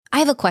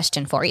have a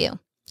question for you.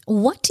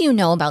 What do you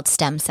know about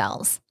stem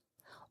cells?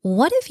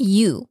 What if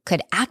you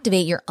could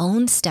activate your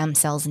own stem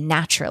cells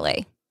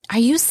naturally? Are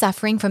you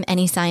suffering from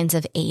any signs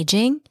of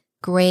aging?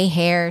 Gray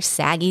hair,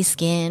 saggy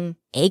skin,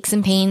 aches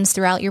and pains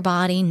throughout your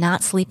body,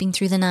 not sleeping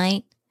through the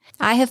night?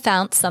 I have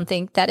found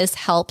something that has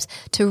helped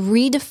to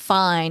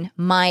redefine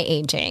my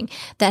aging,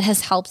 that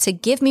has helped to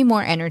give me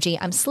more energy.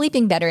 I'm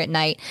sleeping better at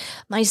night.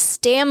 My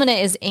stamina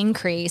is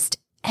increased,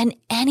 and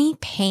any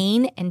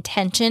pain and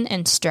tension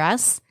and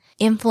stress,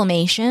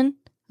 inflammation,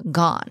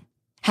 gone.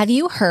 Have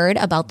you heard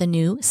about the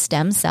new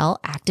stem cell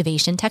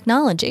activation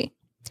technology?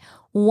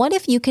 What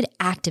if you could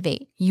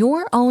activate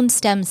your own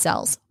stem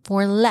cells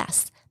for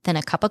less than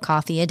a cup of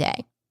coffee a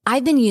day?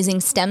 I've been using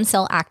stem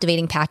cell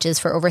activating patches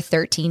for over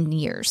 13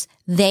 years.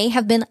 They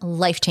have been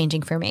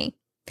life-changing for me.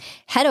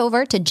 Head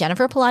over to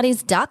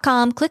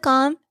jenniferpilates.com, click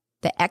on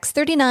the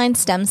X39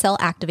 stem cell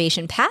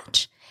activation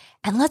patch,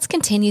 and let's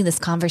continue this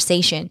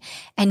conversation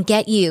and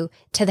get you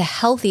to the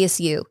healthiest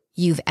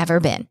you've ever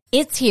been.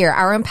 It's here,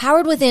 our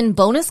Empowered Within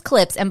bonus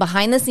clips and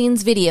behind the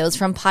scenes videos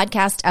from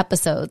podcast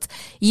episodes.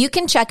 You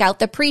can check out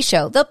the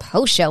pre-show, the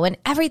post-show, and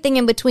everything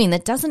in between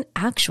that doesn't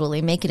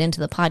actually make it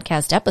into the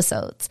podcast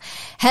episodes.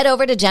 Head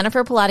over to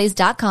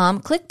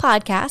jenniferpilates.com, click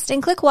podcast,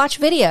 and click watch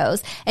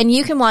videos, and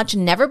you can watch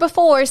never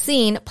before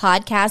seen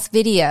podcast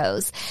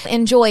videos.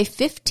 Enjoy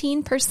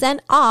 15%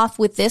 off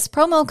with this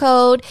promo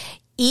code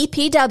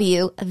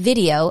EPW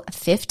Video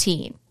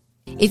 15.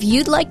 If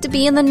you'd like to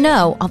be in the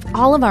know of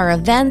all of our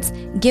events,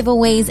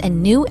 giveaways,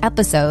 and new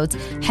episodes,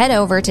 head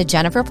over to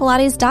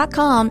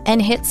jenniferpilates.com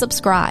and hit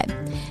subscribe.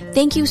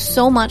 Thank you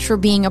so much for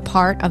being a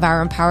part of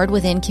our Empowered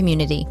Within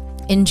community.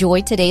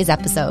 Enjoy today's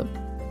episode.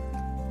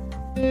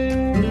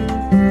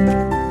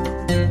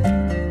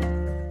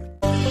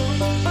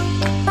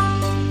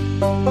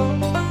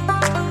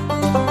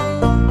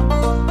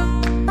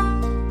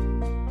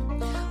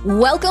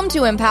 Welcome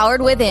to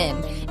Empowered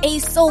Within, a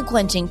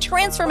soul-quenching,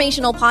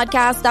 transformational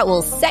podcast that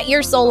will set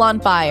your soul on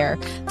fire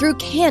through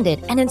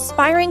candid and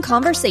inspiring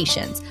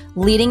conversations.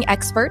 Leading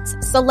experts,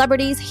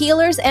 celebrities,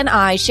 healers, and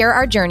I share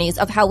our journeys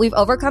of how we've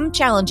overcome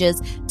challenges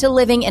to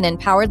living an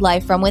empowered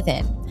life from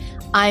within.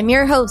 I'm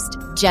your host,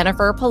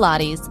 Jennifer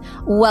Pilates.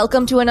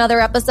 Welcome to another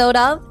episode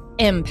of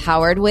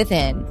Empowered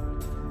Within.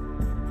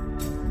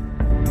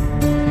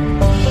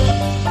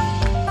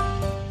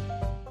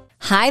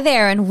 Hi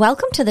there, and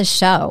welcome to the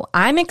show.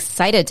 I'm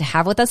excited to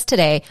have with us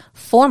today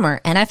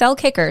former NFL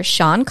kicker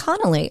Sean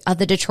Connolly of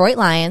the Detroit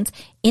Lions,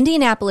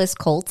 Indianapolis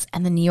Colts,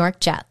 and the New York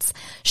Jets.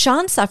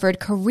 Sean suffered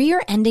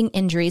career-ending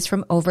injuries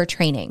from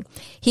overtraining.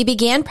 He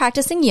began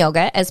practicing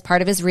yoga as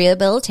part of his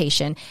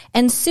rehabilitation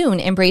and soon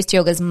embraced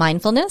yoga's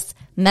mindfulness,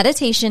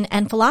 meditation,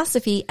 and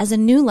philosophy as a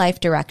new life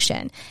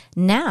direction.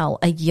 Now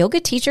a yoga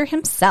teacher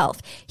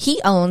himself, he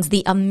owns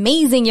the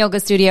amazing yoga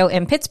studio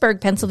in Pittsburgh,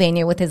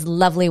 Pennsylvania with his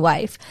lovely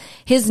wife.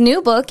 His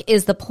new book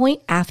is The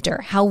Point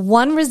After, How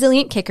One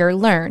Resilient Kicker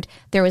Learned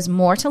There Was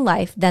More to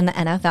Life Than the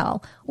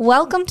NFL.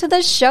 Welcome to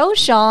the show,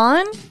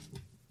 Sean.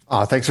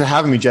 Oh, thanks for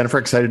having me, Jennifer.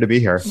 Excited to be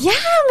here. Yeah,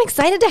 I'm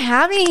excited to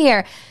have you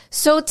here.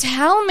 So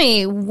tell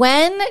me,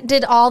 when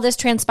did all this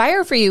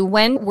transpire for you?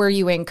 When were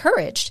you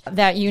encouraged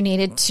that you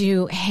needed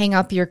to hang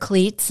up your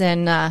cleats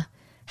and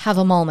have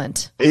a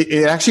moment?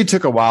 It actually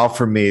took a while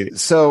for me.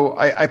 So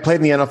I played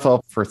in the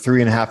NFL for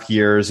 3.5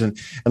 years. And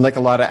like a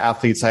lot of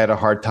athletes, I had a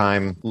hard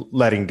time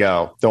letting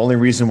go. The only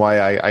reason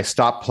why I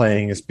stopped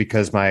playing is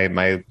because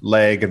my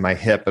leg and my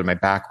hip and my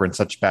back were in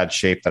such bad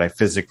shape that I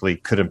physically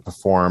couldn't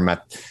perform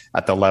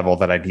at the level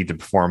that I need to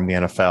perform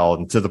in the NFL.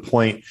 And to the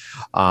point,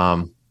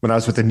 when I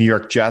was with the New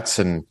York Jets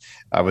and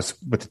I was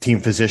with the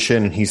team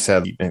physician, he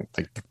said,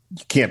 like,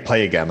 you can't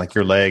play again. Like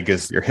your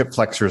hip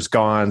flexor is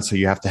gone. So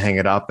you have to hang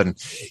it up. And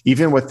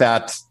even with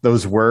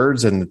those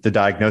words and the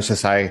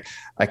diagnosis, I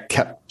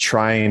kept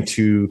trying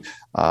to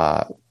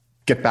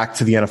get back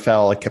to the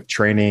NFL. I kept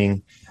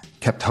training,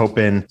 kept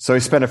hoping. So I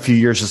spent a few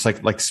years just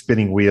like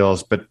spinning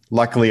wheels. But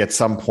luckily at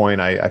some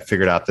point I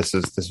figured out this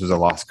was a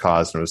lost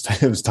cause and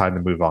it was time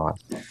to move on.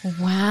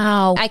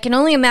 Wow. I can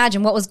only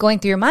imagine what was going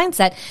through your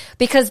mindset,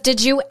 because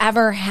did you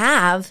ever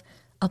have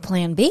a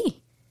plan B?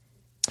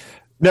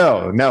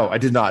 No, I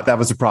did not. That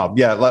was the problem.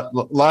 Yeah, a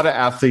lot of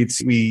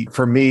athletes.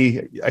 For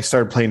me, I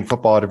started playing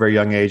football at a very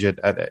young age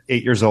at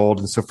 8 years old.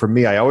 And so for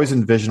me, I always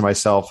envisioned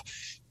myself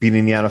being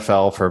in the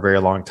NFL for a very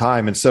long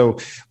time. And so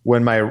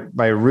when my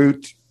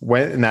route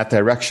went in that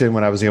direction,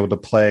 when I was able to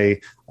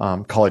play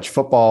college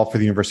football for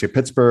the University of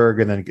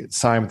Pittsburgh and then get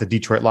signed with the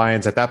Detroit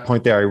Lions, at that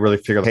point there, I really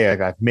figured, hey,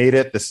 I've made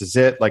it. This is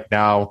it. Like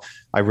now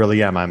I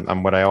really am.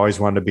 I'm what I always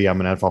wanted to be. I'm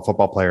an NFL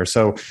football player.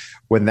 So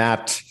when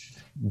that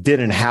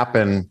didn't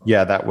happen,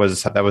 yeah, that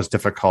was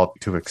difficult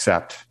to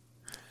accept.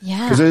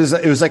 Yeah, because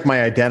it was like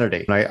my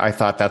identity. And I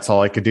thought that's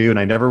all I could do, and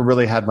I never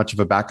really had much of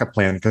a backup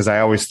plan because I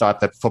always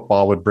thought that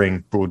football would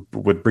bring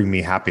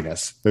me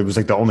happiness. It was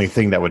like the only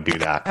thing that would do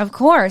that. Of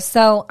course.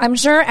 So I'm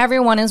sure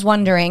everyone is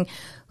wondering,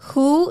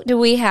 who do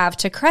we have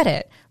to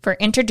credit for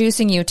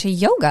introducing you to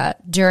yoga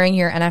during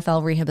your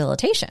NFL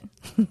rehabilitation?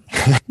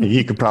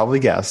 You could probably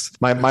guess.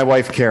 My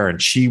wife, Karen,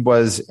 she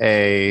was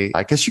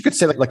I guess you could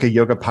say like a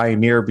yoga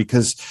pioneer,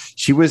 because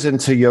she was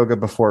into yoga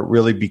before it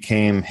really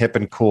became hip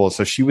and cool.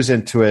 So she was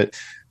into it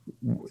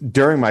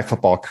during my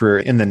football career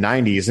in the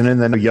 90s.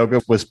 And then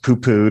yoga was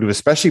poo-pooed,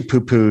 especially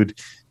poo-pooed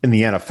in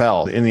the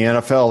NFL. In the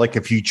NFL, like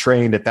if you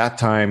trained at that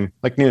time,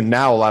 like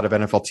now a lot of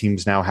NFL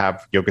teams now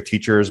have yoga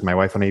teachers. My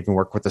wife and I even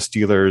work with the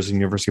Steelers and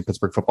University of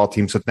Pittsburgh football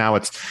team. So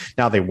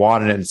now they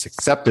want it and it's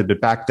accepted.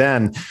 But back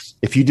then,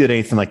 if you did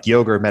anything like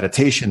yoga or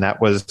meditation, that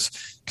was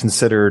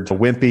considered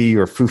wimpy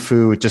or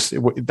foo-foo.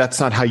 That's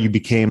not how you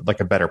became like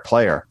a better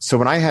player. So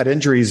when I had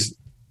injuries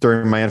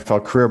during my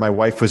NFL career, my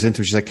wife was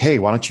into it. She's like, hey,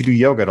 why don't you do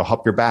yoga? It'll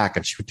help your back.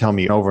 And she would tell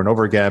me over and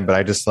over again. But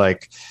I just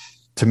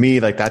to me,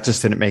 like that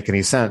just didn't make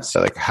any sense.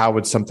 So, like, how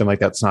would something like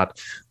that's not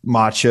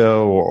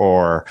macho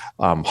or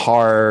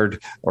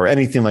hard or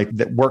anything like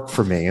that work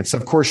for me? And so,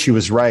 of course, she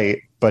was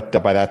right. But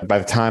by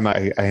the time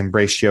I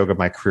embraced yoga,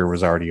 my career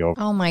was already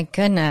over. Oh my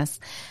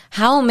goodness.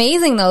 How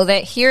amazing though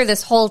that here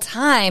this whole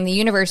time the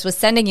universe was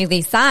sending you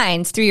these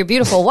signs through your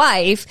beautiful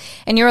wife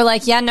and you were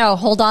like, yeah, no,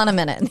 hold on a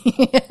minute.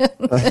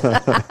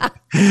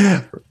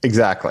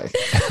 Exactly.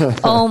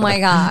 Oh my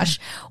gosh.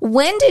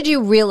 When did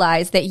you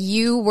realize that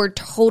you were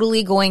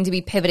totally going to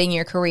be pivoting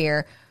your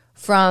career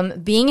from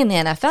being in the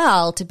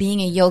NFL to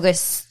being a yoga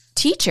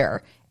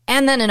teacher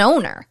and then an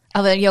owner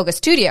of a yoga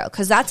studio?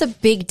 Because that's a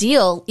big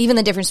deal, even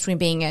the difference between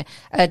being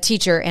a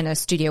teacher and a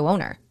studio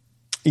owner.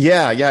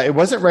 Yeah. It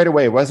wasn't right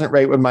away. It wasn't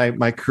right when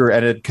my career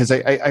ended, because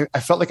I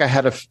felt like I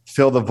had to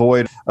fill the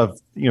void of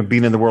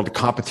being in the world of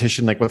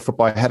competition. Like with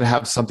football, I had to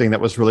have something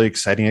that was really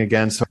exciting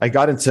again. So I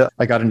got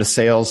into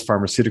sales,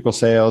 pharmaceutical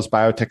sales,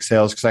 biotech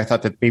sales, because I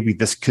thought that maybe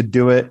this could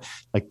do it,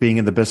 like being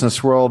in the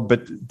business world.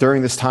 But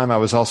during this time, I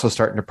was also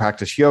starting to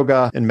practice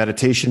yoga and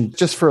meditation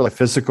just for like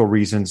physical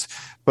reasons.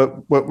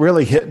 But what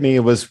really hit me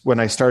was when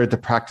I started to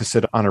practice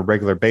it on a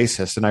regular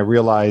basis, and I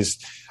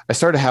realized I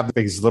started to have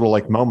these little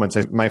like moments.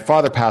 My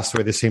father passed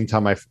away the same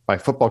time my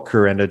football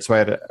career ended. So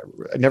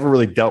I never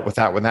really dealt with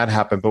that when that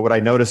happened. But what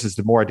I noticed is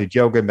the more I did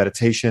yoga and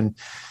meditation,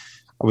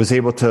 I was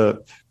able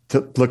to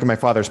look at my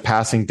father's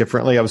passing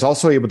differently. I was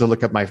also able to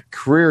look at my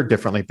career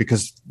differently,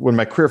 because when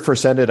my career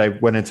first ended, I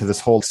went into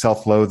this whole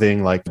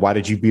self-loathing, like, why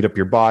did you beat up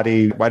your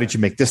body? Why did you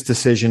make this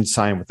decision,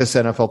 sign with this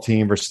NFL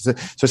team versus this?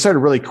 So I started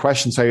really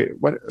questioning. So I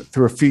went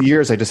through a few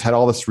years, I just had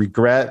all this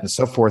regret and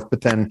so forth.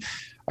 But then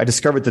I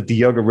discovered that the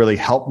yoga really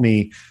helped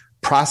me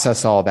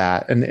process all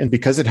that. And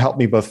because it helped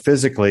me both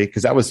physically,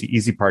 because that was the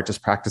easy part,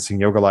 just practicing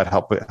yoga a lot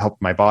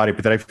helped my body.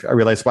 But then I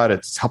realized, wow,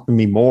 it's helping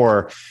me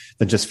more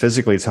than just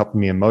physically. It's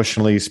helping me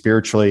emotionally,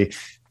 spiritually.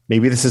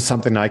 Maybe this is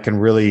something I can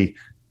really,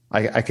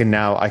 I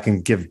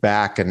can give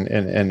back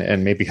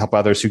and maybe help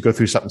others who go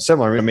through something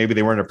similar. Maybe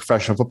they weren't a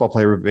professional football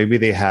player, but maybe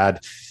they had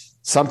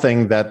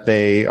something that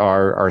they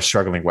are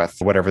struggling with,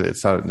 whatever.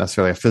 It's not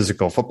necessarily a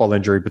physical football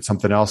injury, but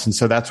something else. And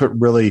so that's what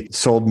really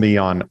sold me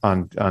on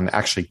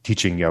actually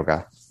teaching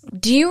yoga.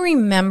 Do you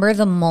remember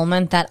the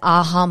moment, that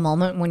aha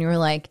moment when you were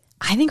like,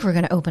 I think we're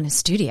going to open a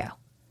studio?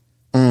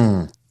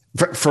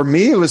 For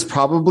me, it was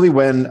probably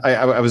when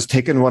I was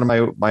taking one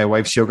of my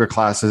wife's yoga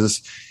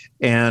classes.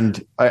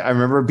 And I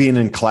remember being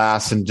in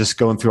class and just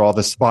going through all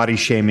this body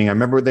shaming. I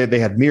remember they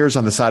had mirrors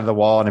on the side of the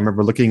wall, and I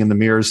remember looking in the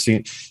mirrors,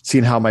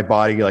 seeing how my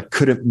body like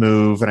couldn't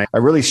move. And I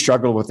really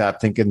struggled with that,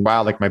 thinking,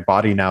 wow, like my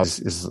body now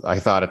is I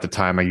thought at the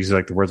time I used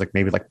like the words like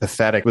maybe like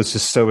pathetic. I was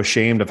just so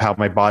ashamed of how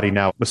my body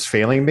now was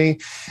failing me.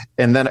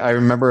 And then I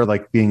remember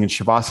like being in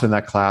Shavasana in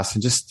that class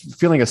and just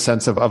feeling a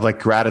sense of like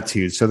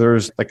gratitude. So there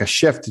was like a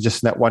shift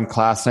just in that one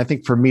class. And I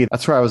think for me,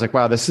 that's where I was like,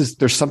 wow,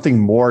 there's something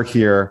more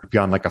here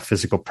beyond like a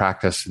physical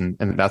practice. And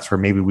that's where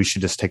maybe we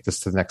should just take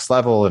this to the next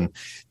level and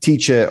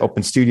teach it,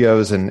 open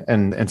studios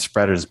and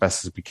spread it as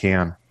best as we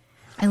can.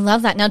 I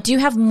love that. Now, do you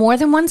have more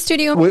than one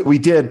studio? We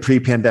did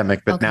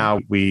pre-pandemic, but now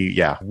we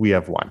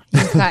have one.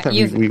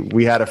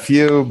 We had a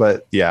few,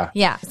 but yeah.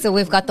 Yeah. So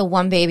we've got the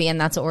one baby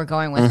and that's what we're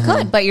going with. Mm-hmm.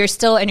 Good. But you're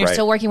still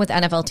working with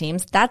NFL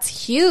teams. That's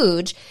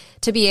huge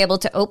to be able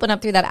to open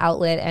up through that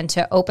outlet and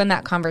to open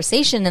that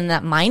conversation, and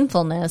that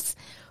mindfulness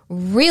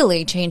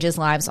really changes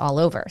lives all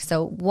over.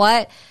 So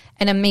what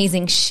an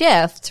amazing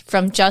shift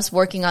from just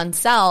working on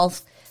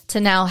self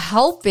to now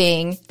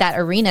helping that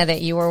arena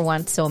that you were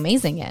once so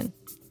amazing in.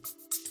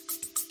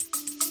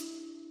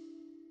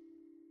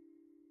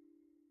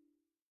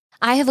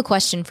 I have a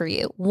question for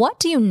you. What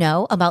do you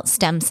know about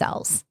stem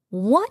cells?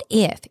 What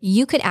if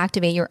you could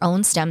activate your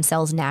own stem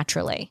cells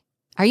naturally?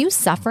 Are you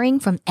suffering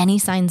from any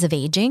signs of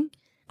aging?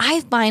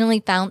 I finally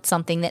found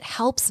something that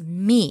helps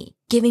me,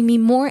 giving me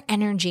more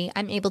energy.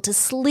 I'm able to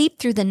sleep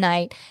through the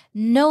night,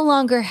 no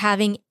longer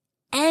having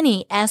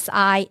any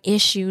SI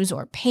issues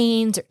or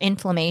pains or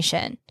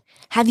inflammation.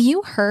 Have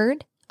you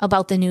heard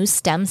about the new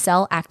stem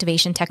cell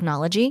activation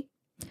technology?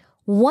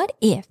 What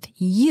if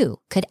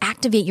you could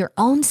activate your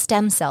own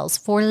stem cells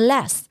for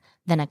less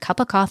than a cup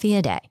of coffee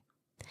a day?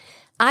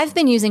 I've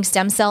been using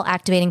stem cell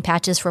activating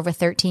patches for over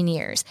 13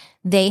 years.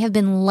 They have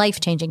been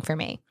life-changing for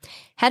me.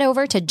 Head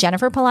over to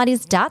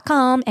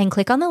jenniferpilates.com and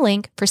click on the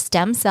link for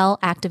stem cell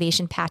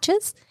activation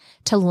patches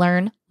to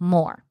learn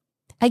more.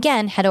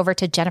 Again, head over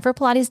to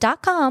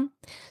jenniferpilates.com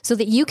so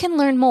that you can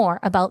learn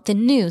more about the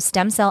new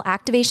stem cell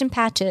activation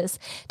patches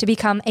to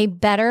become a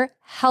better,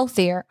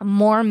 healthier,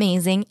 more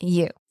amazing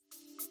you.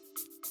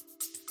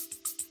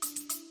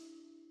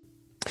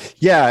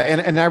 Yeah,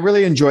 and I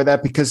really enjoy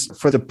that because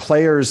for the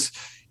players,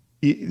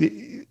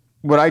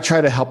 what I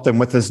try to help them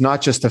with is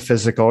not just the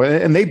physical,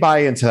 and they buy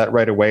into that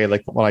right away.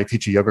 Like when I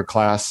teach a yoga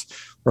class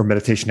or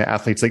meditation to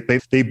athletes, like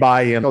they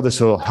buy in, oh,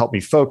 this will help me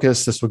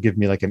focus. This will give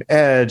me like an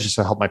edge. This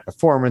will help my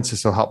performance.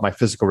 This will help my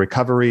physical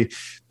recovery.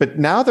 But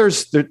now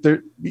there's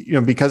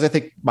because I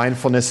think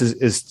mindfulness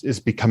is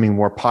becoming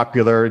more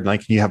popular.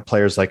 Like you have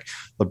players like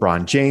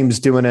LeBron James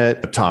doing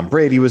it. Tom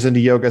Brady was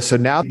into yoga. So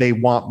now they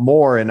want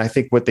more. And I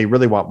think what they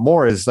really want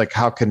more is like,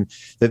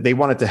 they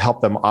want it to help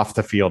them off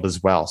the field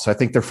as well. So I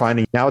think they're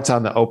finding now it's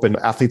on the open.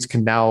 Athletes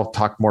can now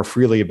talk more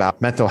freely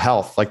about mental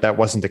health. Like that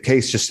wasn't the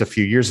case just a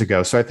few years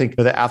ago. So I think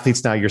the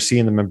athletes now, you're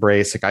seeing them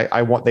embrace, like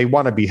they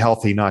want to be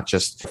healthy, not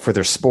just for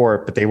their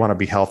sport, but they want to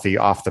be healthy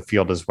off the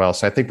field as well.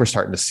 So I think we're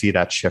starting to see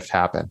that shift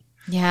happen.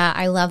 Yeah,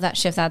 I love that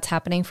shift that's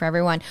happening for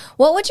everyone.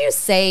 What would you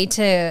say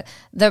to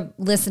the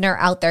listener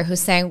out there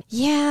who's saying,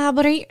 yeah,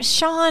 but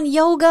Sean,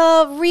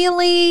 yoga,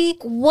 really?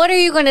 What are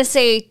you going to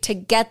say to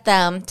get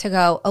them to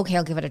go, okay,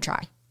 I'll give it a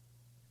try?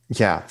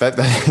 Yeah, that's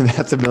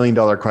 $1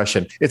 million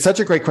question. It's such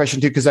a great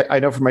question too, because I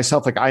know for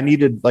myself, like I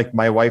needed like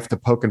my wife to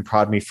poke and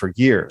prod me for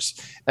years.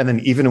 And then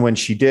even when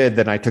she did,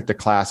 then I took the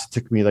class. It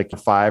took me like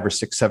 5 or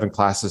 6, 7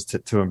 classes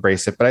to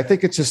embrace it. But I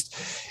think it's just,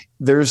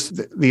 there's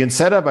the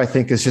incentive, I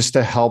think, is just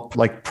to help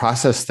like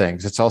process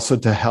things. It's also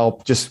to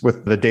help just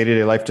with the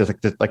day-to-day life, just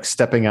like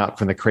stepping out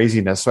from the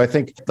craziness. So I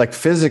think like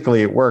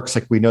physically it works.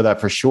 Like we know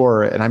that for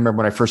sure. And I remember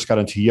when I first got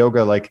into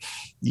yoga, like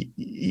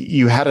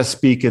you had to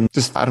speak in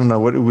just, I don't know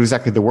what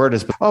exactly the word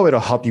is, but it'll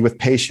help you with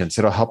patience.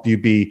 It'll help you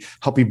be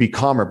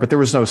calmer. But there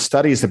was no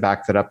studies to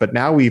back that up. But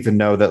now we even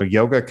know that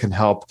yoga can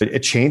help.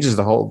 It changes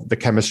the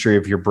chemistry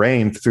of your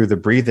brain through the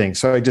breathing.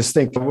 So I just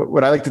think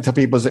what I like to tell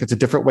people is it's a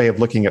different way of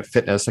looking at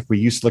fitness. Like we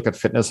used to look at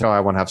fitness. I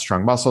want to have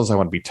strong muscles. I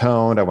want to be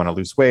toned. I want to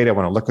lose weight. I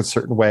want to look a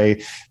certain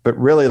way. But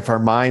really, if our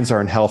minds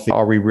aren't healthy,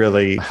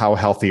 how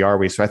healthy are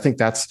we? So I think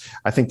that's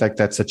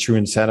a true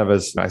incentive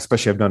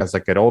especially I've known as I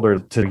get older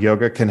to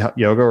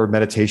yoga or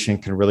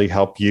meditation can really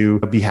help you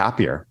be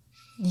happier.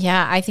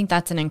 Yeah, I think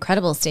that's an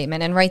incredible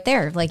statement. And right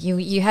there, like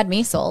you had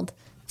me sold.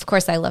 Of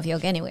course, I love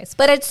yoga anyways,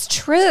 but it's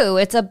true.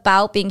 It's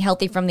about being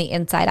healthy from the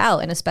inside out.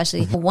 And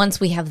especially once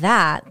we have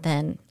that,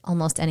 then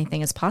almost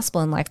anything is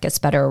possible and life gets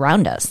better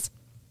around us.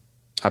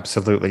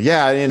 Absolutely.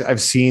 Yeah. And I've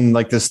seen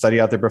like this study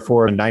out there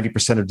before,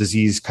 90% of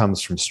disease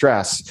comes from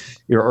stress,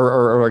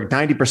 or like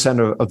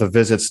 90% of the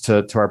visits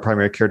to our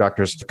primary care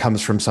doctors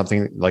comes from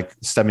something like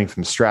stemming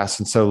from stress.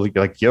 And so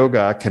like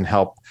yoga can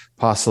help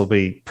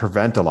possibly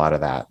prevent a lot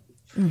of that.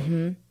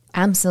 Mm-hmm.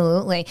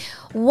 Absolutely.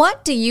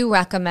 What do you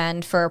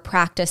recommend for a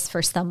practice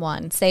for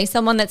someone, say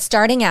someone that's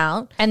starting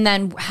out, and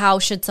then how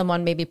should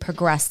someone maybe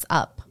progress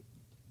up?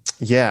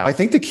 Yeah, I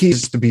think the key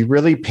is to be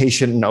really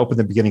patient and open in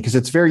the beginning, because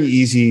it's very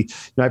easy.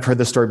 I've heard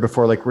this story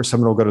before, like where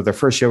someone will go to their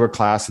first yoga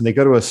class and they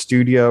go to a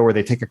studio where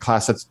they take a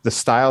class that's the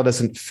style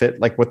doesn't fit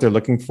like what they're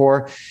looking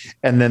for.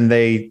 And then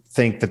they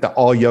think that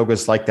all yoga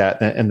is like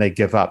that and they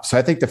give up. So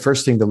I think the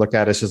first thing to look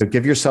at is just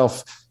give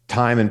yourself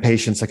time and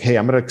patience. Like, hey,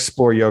 I'm going to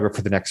explore yoga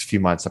for the next few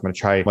months. I'm going to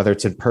try whether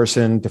it's in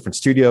person, different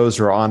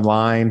studios or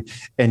online,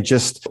 and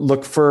just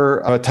look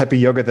for a type of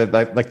yoga that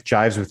like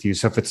jives with you.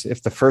 So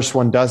if the first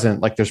one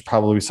doesn't, like there's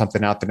probably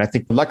something out there. And I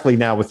think luckily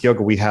now with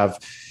yoga, we have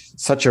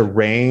such a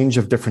range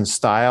of different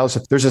styles.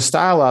 If there's a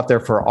style out there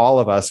for all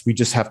of us, we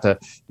just have to,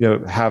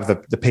 have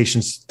the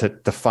patience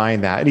to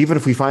find that. And even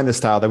if we find the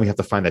style, then we have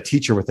to find the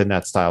teacher within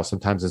that style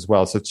sometimes as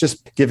well. So it's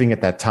just giving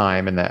it that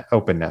time and that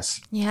openness.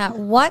 Yeah.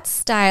 What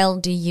style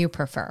do you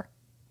prefer?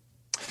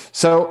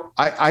 So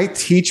I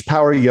teach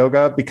power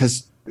yoga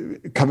because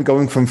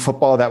going from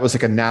football, that was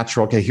like a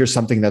natural, okay, here's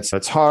something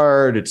that's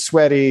hard, it's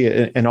sweaty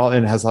and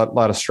it has a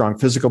lot of strong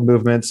physical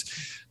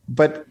movements.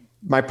 But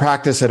my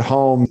practice at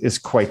home is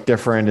quite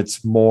different.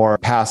 It's more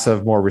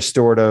passive, more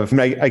restorative.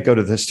 I go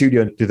to the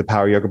studio and do the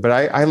power yoga, but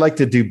I like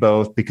to do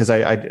both because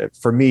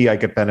for me, I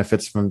get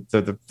benefits from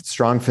the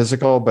strong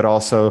physical, but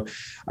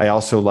I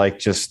also like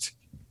just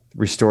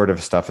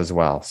restorative stuff as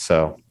well.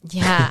 So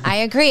yeah, I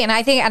agree. And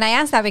I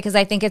ask that because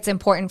I think it's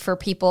important for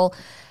people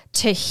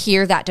to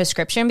hear that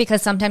description,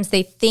 because sometimes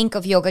they think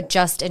of yoga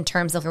just in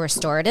terms of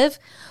restorative,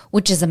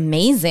 which is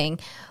amazing.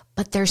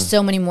 But there's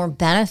so many more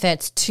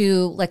benefits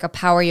to like a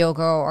power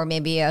yoga or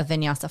maybe a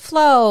vinyasa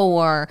flow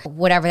or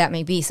whatever that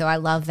may be. So I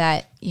love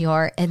that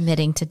you're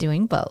admitting to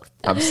doing both.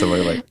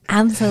 Absolutely.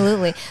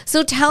 Absolutely.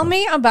 So tell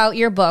me about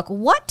your book.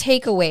 What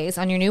takeaways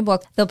on your new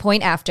book, The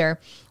Point After,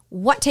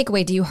 what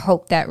takeaway do you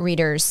hope that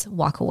readers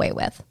walk away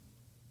with?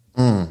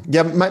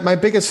 Yeah, my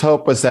biggest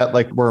hope was that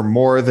like we're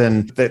more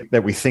than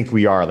that we think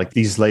we are, like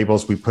these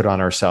labels we put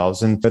on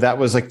ourselves. And that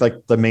was like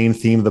the main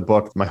theme of the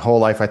book. My whole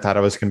life, I thought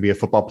I was going to be a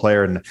football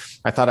player, and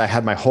I thought I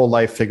had my whole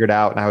life figured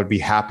out, and I would be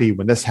happy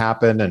when this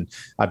happened, and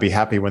I'd be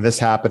happy when this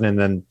happened. And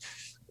then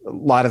a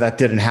lot of that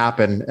didn't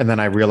happen. And then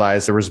I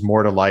realized there was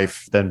more to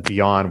life than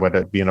beyond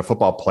what being a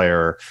football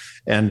player.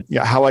 And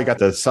how I got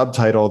the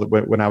subtitle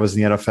when I was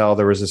in the NFL,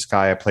 there was this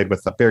guy I played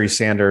with, Barry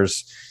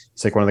Sanders.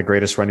 He's like one of the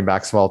greatest running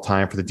backs of all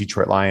time for the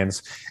Detroit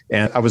Lions.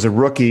 And I was a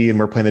rookie and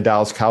we're playing the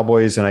Dallas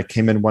Cowboys. And I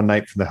came in one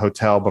night from the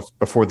hotel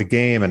before the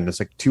game, and it's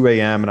like 2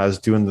 a.m. and I was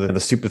doing the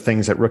stupid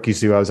things that rookies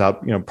do. I was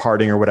out,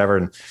 partying or whatever.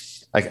 And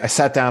I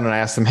sat down and I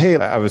asked him, hey,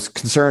 I was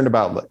concerned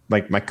about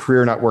like my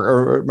career not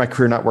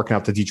working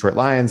out the Detroit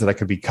Lions, that I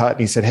could be cut. And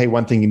he said, hey,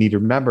 one thing you need to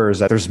remember is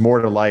that there's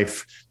more to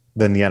life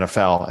than the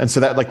NFL. And so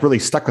that like really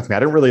stuck with me. I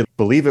didn't really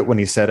believe it when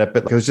he said it,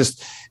 but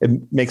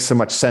it makes so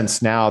much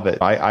sense now that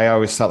I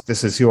always thought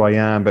this is who I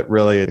am, but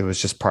really it was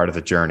just part of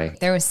the journey.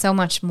 There was so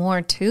much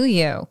more to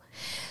you.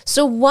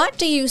 So what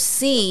do you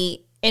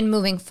see in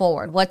moving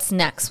forward? What's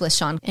next with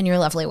Sean and your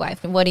lovely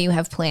wife? What do you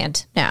have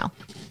planned now?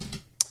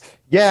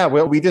 Yeah,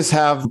 well, we just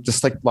have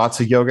like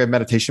lots of yoga and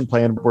meditation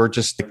planned. We're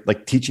just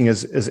like teaching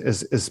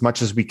as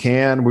much as we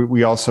can.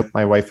 We also,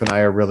 my wife and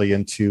I are really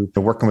into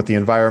working with the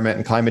environment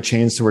and climate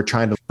change. So we're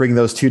trying to bring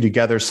those two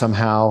together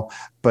somehow.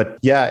 But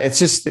yeah, it's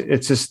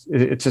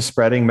just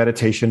spreading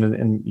meditation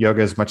and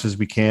yoga as much as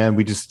we can.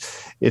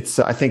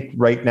 I think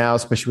right now,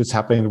 especially what's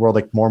happening in the world,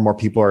 like more and more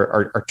people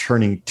are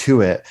turning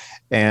to it,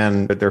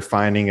 and they're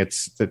finding that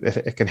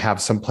it can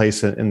have some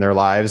place in their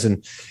lives.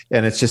 And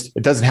it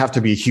doesn't have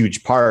to be a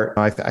huge part.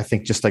 I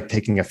think just like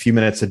taking a few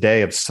minutes a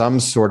day of some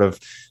sort of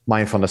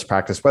mindfulness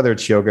practice, whether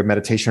it's yoga,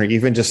 meditation, or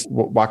even just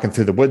walking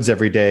through the woods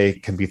every day,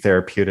 can be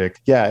therapeutic.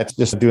 Yeah, it's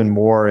just doing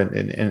more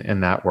in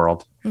that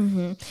world.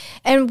 Mm-hmm.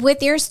 And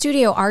with your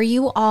studio, are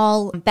you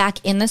all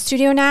back in the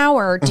studio now,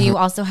 or do you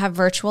also have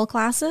virtual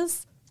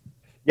classes?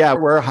 Yeah,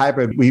 we're a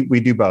hybrid. We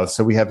do both.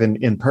 So we have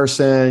in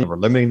person. We're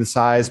limiting the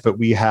size, but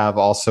we have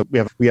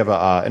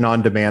an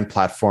on-demand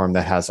platform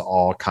that has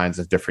all kinds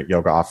of different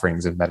yoga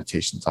offerings and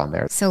meditations on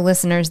there. So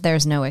listeners,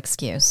 there's no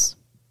excuse.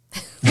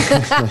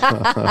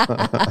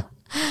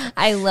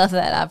 I love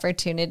that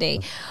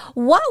opportunity.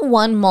 What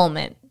one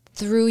moment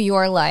through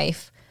your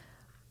life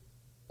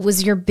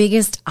was your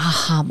biggest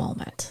aha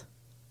moment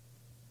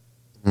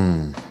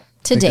to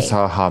date? Biggest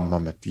aha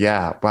moment.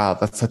 Yeah. Wow.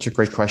 That's such a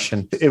great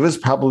question. It was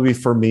probably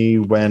for me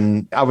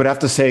when I would have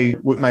to say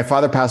my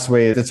father passed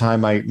away at the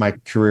time my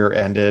career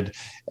ended.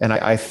 And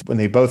when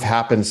they both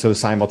happened so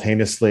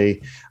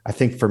simultaneously, I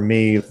think for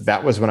me,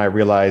 that was when I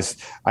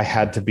realized I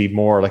had to be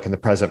more like in the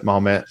present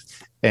moment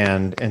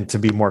and to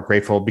be more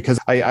grateful, because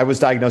I was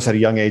diagnosed at a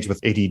young age with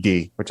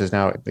ADD, which is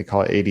now they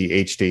call it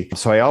ADHD.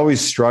 So I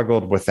always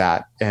struggled with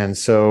that. And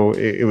so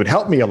it would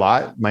help me a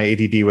lot. My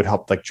ADD would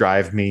help like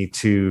drive me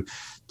to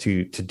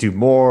do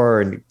more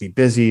and be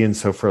busy. And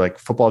so for like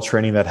football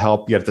training, that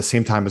helped. Yet at the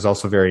same time, it was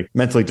also very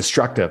mentally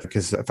destructive,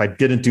 because if I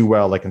didn't do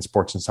well, like in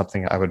sports and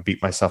something, I would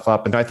beat myself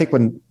up. And I think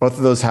when both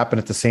of those happened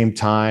at the same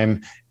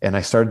time and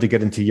I started to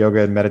get into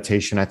yoga and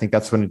meditation, I think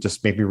that's when it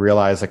just made me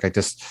realize like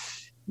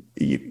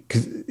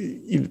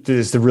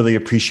is to really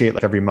appreciate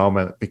like every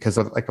moment, because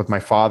like with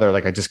my father,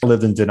 like I just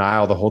lived in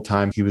denial the whole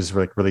time. He was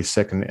like really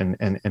sick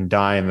and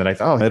dying, that I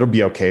thought, oh, it'll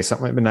be okay. So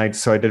I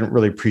didn't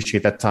really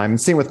appreciate that time.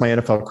 And same with my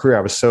NFL career.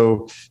 I was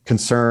so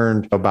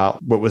concerned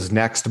about what was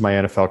next to my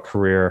NFL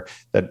career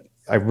that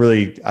I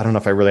don't know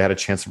if I really had a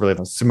chance to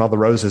really smell the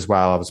roses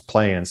while I was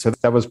playing. So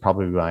that was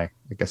probably I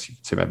guess you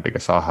could say my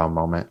biggest aha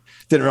moment.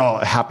 Didn't all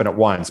happen at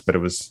once, but it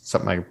was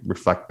something I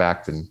reflect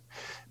back and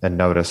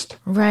noticed.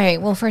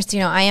 Right. Well, first,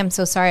 I am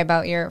so sorry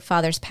about your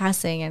father's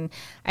passing, and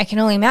I can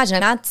only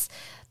imagine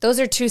those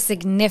are two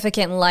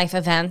significant life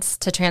events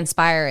to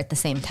transpire at the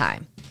same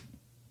time.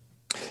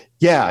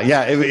 Yeah.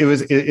 It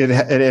was,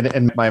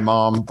 and my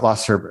mom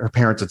lost her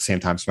parents at the same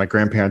time. So my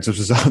grandparents,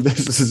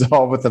 this is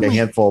all within a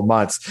handful of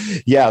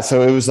months. Yeah.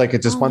 So it was like,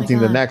 it's just one thing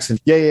to the next.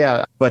 And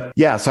yeah. But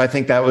yeah, so I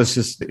think that was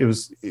just, it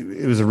was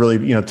a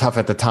really, tough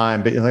at the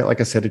time, but like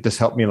I said, it just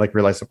helped me like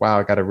realize that, wow,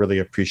 I got to really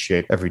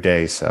appreciate every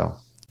day. So.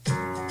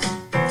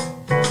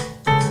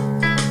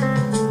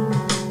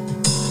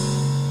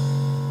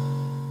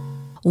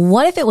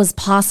 What if it was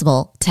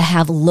possible to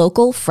have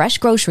local fresh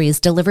groceries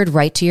delivered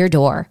right to your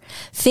door?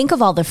 Think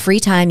of all the free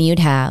time you'd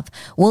have.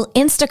 Well,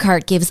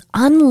 Instacart gives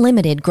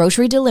unlimited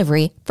grocery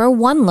delivery for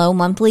one low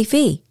monthly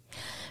fee.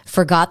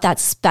 Forgot that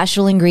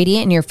special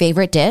ingredient in your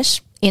favorite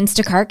dish?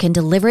 Instacart can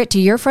deliver it to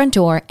your front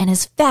door in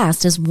as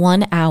fast as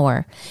 1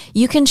 hour.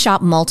 You can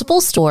shop multiple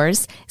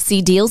stores,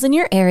 see deals in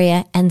your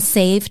area, and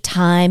save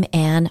time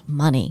and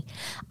money.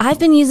 I've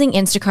been using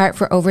Instacart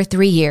for over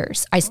 3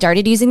 years. I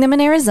started using them in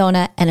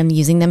Arizona, and I'm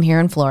using them here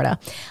in Florida.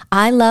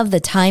 I love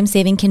the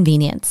time-saving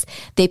convenience.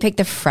 They pick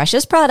the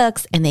freshest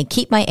products, and they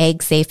keep my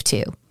eggs safe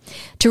too.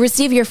 To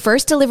receive your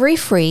first delivery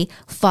free,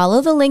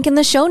 follow the link in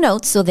the show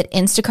notes so that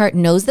Instacart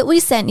knows that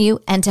we sent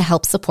you and to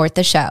help support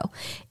the show.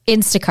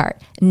 Instacart.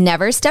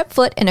 Never step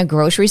foot in a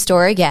grocery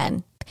store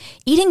again.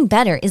 Eating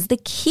better is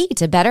the key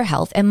to better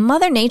health, and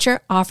Mother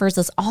Nature offers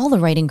us all the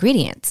right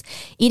ingredients.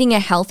 Eating a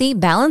healthy,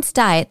 balanced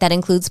diet that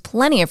includes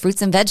plenty of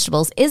fruits and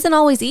vegetables isn't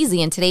always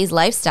easy in today's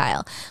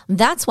lifestyle.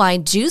 That's why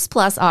Juice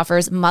Plus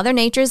offers Mother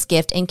Nature's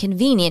gift in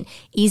convenient,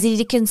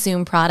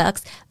 easy-to-consume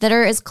products that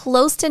are as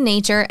close to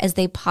nature as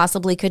they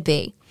possibly could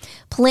be.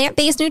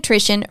 Plant-based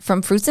nutrition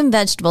from fruits and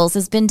vegetables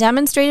has been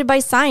demonstrated by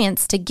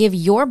science to give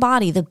your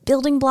body the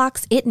building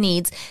blocks it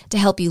needs to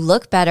help you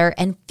look better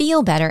and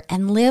feel better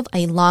and live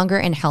a longer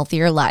and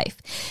healthier life.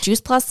 Juice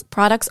Plus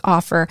products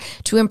offer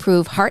to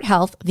improve heart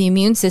health, the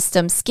immune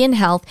system, skin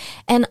health,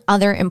 and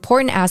other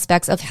important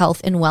aspects of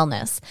health and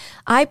wellness.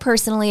 I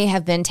personally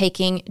have been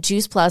taking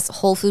Juice Plus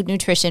whole food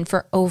nutrition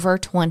for over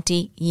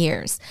 20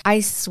 years.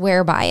 I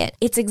swear by it.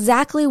 It's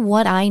exactly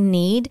what I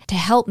need to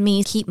help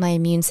me keep my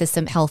immune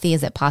system healthy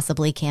as it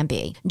possibly can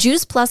be.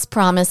 Juice Plus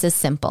promise is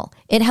simple.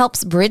 It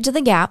helps bridge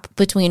the gap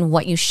between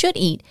what you should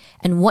eat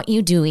and what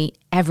you do eat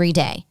every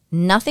day.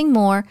 Nothing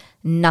more,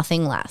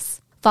 nothing less.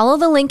 Follow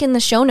the link in the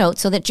show notes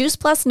so that Juice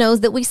Plus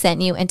knows that we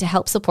sent you and to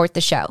help support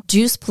the show.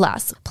 Juice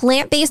Plus,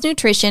 plant-based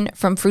nutrition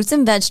from fruits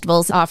and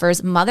vegetables,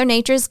 offers Mother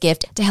Nature's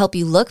gift to help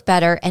you look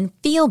better and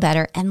feel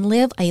better and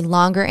live a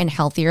longer and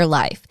healthier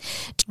life.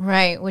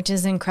 Right, which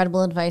is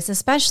incredible advice,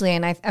 especially,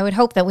 and I would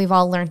hope that we've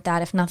all learned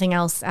that, if nothing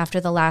else,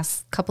 after the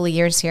last couple of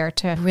years here,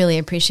 to really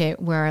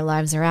appreciate where our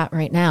lives are at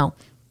right now.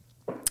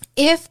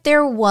 If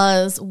there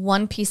was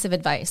one piece of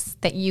advice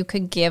that you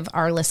could give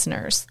our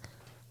listeners,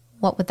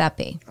 what would that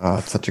be? Oh,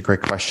 it's such a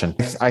great question.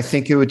 I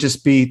think it would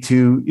just be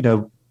to,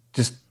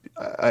 just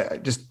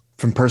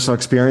from personal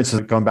experience,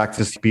 going back to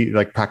this, be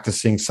like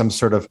practicing some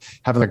sort of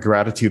having a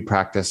gratitude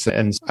practice.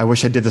 And I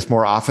wish I did this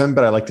more often,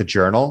 but I like to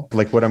journal,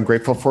 like what I'm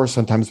grateful for.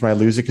 Sometimes when I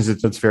lose it, because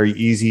it's very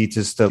easy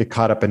just to get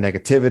caught up in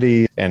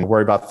negativity and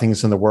worry about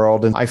things in the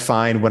world. And I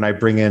find when I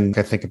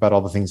think about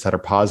all the things that are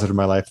positive in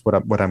my life,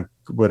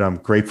 what I'm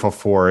grateful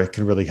for, it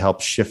can really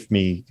help shift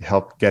me,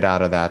 help get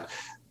out of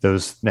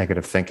those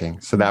negative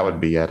thinking. So that would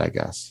be it, I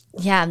guess.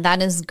 Yeah,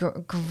 that is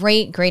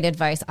great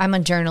advice. I'm a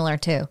journaler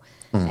too.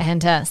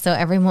 And so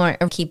every morning,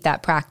 keep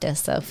that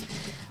practice of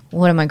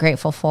what am I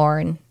grateful for,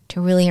 and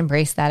to really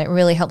embrace that. It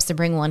really helps to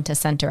bring one to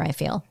center, I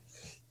feel.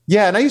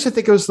 Yeah. And I used to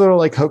think it was a little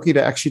like hokey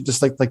to actually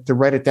just like to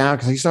write it down,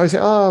 because I used to always say,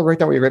 oh, write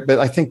down what you're grateful. But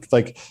I think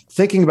like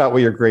thinking about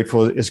what you're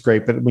grateful is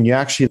great. But when you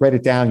actually write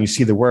it down, you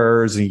see the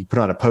words and you put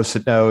it on a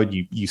Post-it note,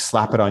 you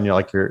slap it on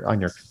your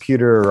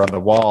computer or on the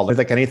wall.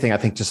 Like anything, I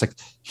think just like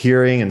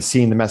hearing and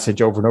seeing the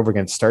message over and over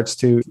again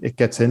it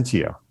gets into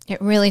you. It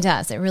really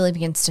does. It really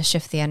begins to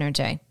shift the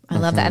energy. I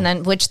love that. And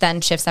then, which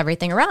then shifts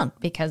everything around,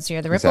 because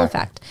you're the ripple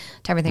effect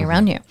to everything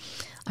around you.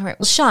 All right.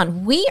 Well,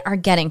 Sean, we are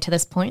getting to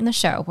this point in the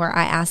show where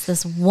I ask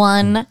this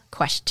one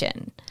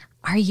question.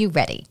 Are you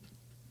ready?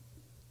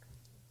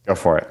 Go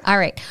for it. All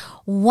right.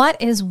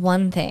 What is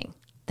one thing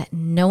that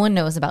no one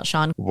knows about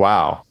Sean?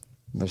 Wow.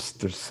 There's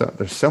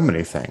so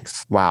many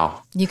things.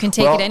 Wow. You can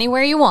take it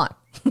anywhere you want.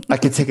 I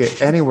can take it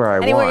anywhere I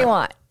want. Anywhere you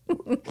want.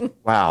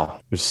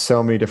 Wow. There's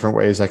so many different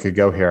ways I could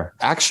go here.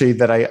 Actually,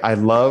 that I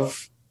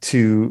love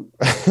to,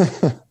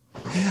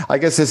 I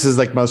guess this is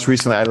like most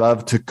recently, I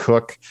love to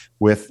cook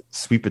with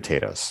sweet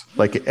potatoes,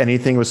 like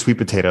anything with sweet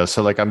potatoes.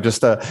 So like, I'm a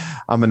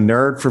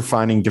nerd for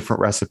finding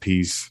different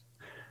recipes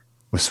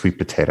with sweet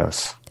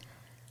potatoes.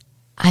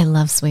 I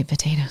love sweet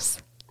potatoes.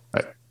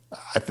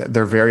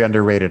 They're very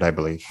underrated, I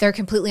believe. They're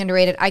completely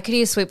underrated. I could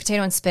use sweet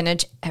potato and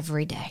spinach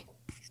every day.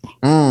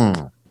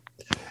 And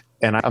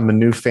I'm a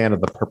new fan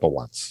of the purple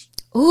ones.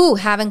 Ooh,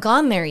 haven't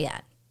gone there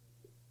yet.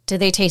 Do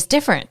they taste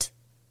different?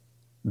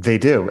 They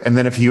do. And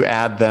then if you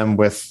add them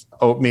with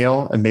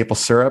oatmeal and maple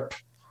syrup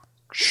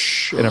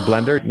in a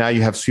blender, now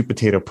you have sweet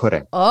potato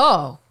pudding.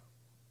 Oh.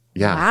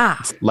 Yeah. Wow.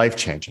 It's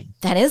life-changing.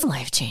 That is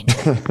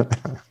life-changing.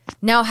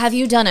 Now, have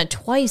you done a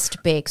twice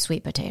baked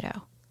sweet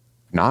potato?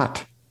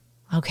 Not.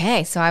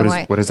 Okay. So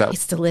what is that?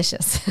 It's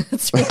delicious.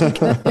 It's really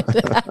good.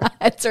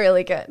 It's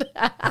really good.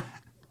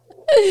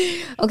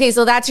 Okay,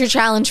 so that's your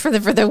challenge for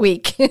the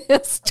week.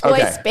 It's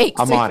twice baked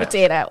sweet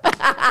potato.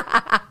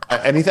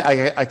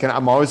 Anything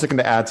I'm always looking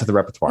to add to the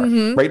repertoire.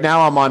 Right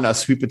now I'm on a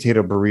sweet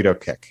potato burrito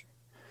kick.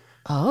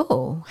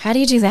 Oh, how do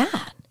you do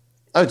that?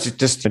 Oh,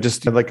 just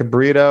like a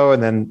burrito,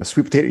 and then a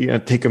sweet potato,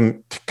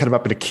 cut them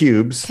up into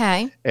cubes.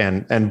 Okay.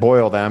 And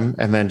boil them,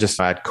 and then just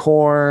add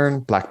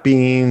corn, black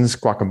beans,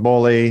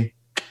 guacamole.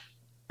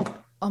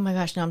 Oh my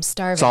gosh, now I'm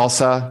starving.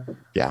 Salsa.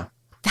 Yeah.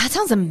 That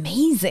sounds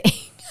amazing.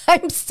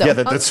 I'm so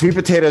the sweet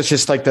potato is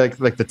just like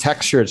the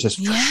texture. It's just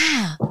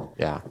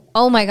yeah.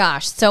 Oh my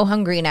gosh, so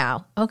hungry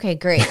now. Okay,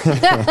 great.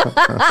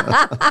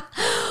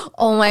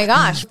 Oh my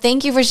gosh,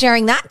 thank you for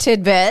sharing that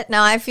tidbit.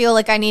 Now I feel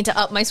like I need to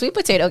up my sweet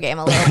potato game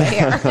a little bit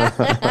here.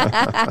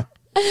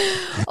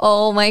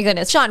 Oh my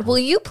goodness, Sean, will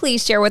you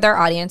please share with our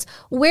audience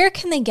where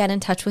can they get in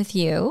touch with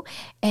you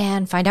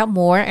and find out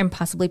more and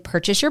possibly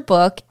purchase your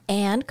book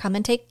and come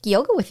and take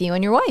yoga with you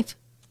and your wife?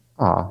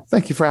 Oh,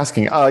 thank you for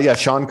asking.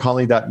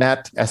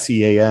 SeanConley.net,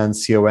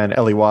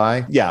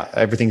 SeanConley. Yeah,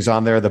 everything's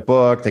on there. The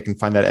book, they can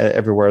find that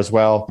everywhere as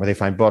well, where they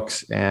find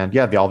books. And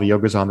yeah, all the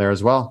yoga's on there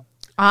as well.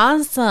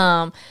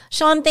 Awesome.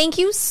 Sean, thank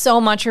you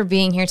so much for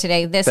being here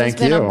today. This has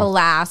been a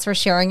blast, for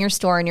sharing your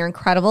story and your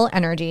incredible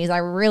energies. I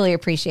really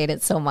appreciate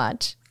it so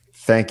much.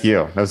 Thank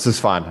you. This is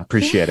fun.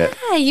 Appreciate it.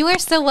 Yeah, you are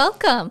so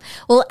welcome.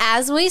 Well,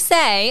 as we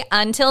say,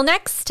 until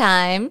next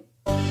time.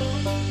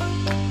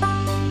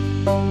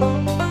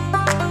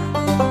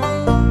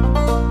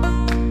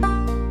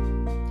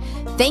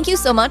 Thank you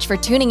so much for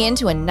tuning in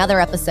to another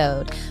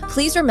episode.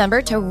 Please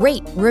remember to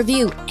rate,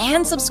 review,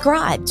 and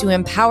subscribe to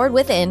Empowered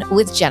Within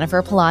with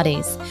Jennifer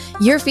Pilates.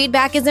 Your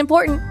feedback is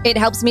important. It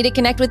helps me to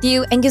connect with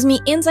you and gives me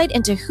insight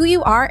into who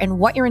you are and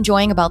what you're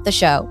enjoying about the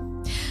show.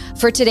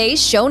 For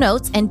today's show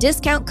notes and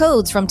discount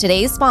codes from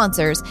today's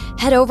sponsors,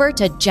 head over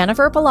to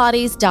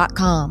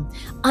jenniferpilates.com.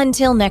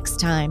 Until next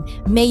time,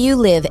 may you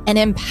live an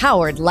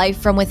empowered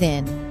life from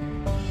within.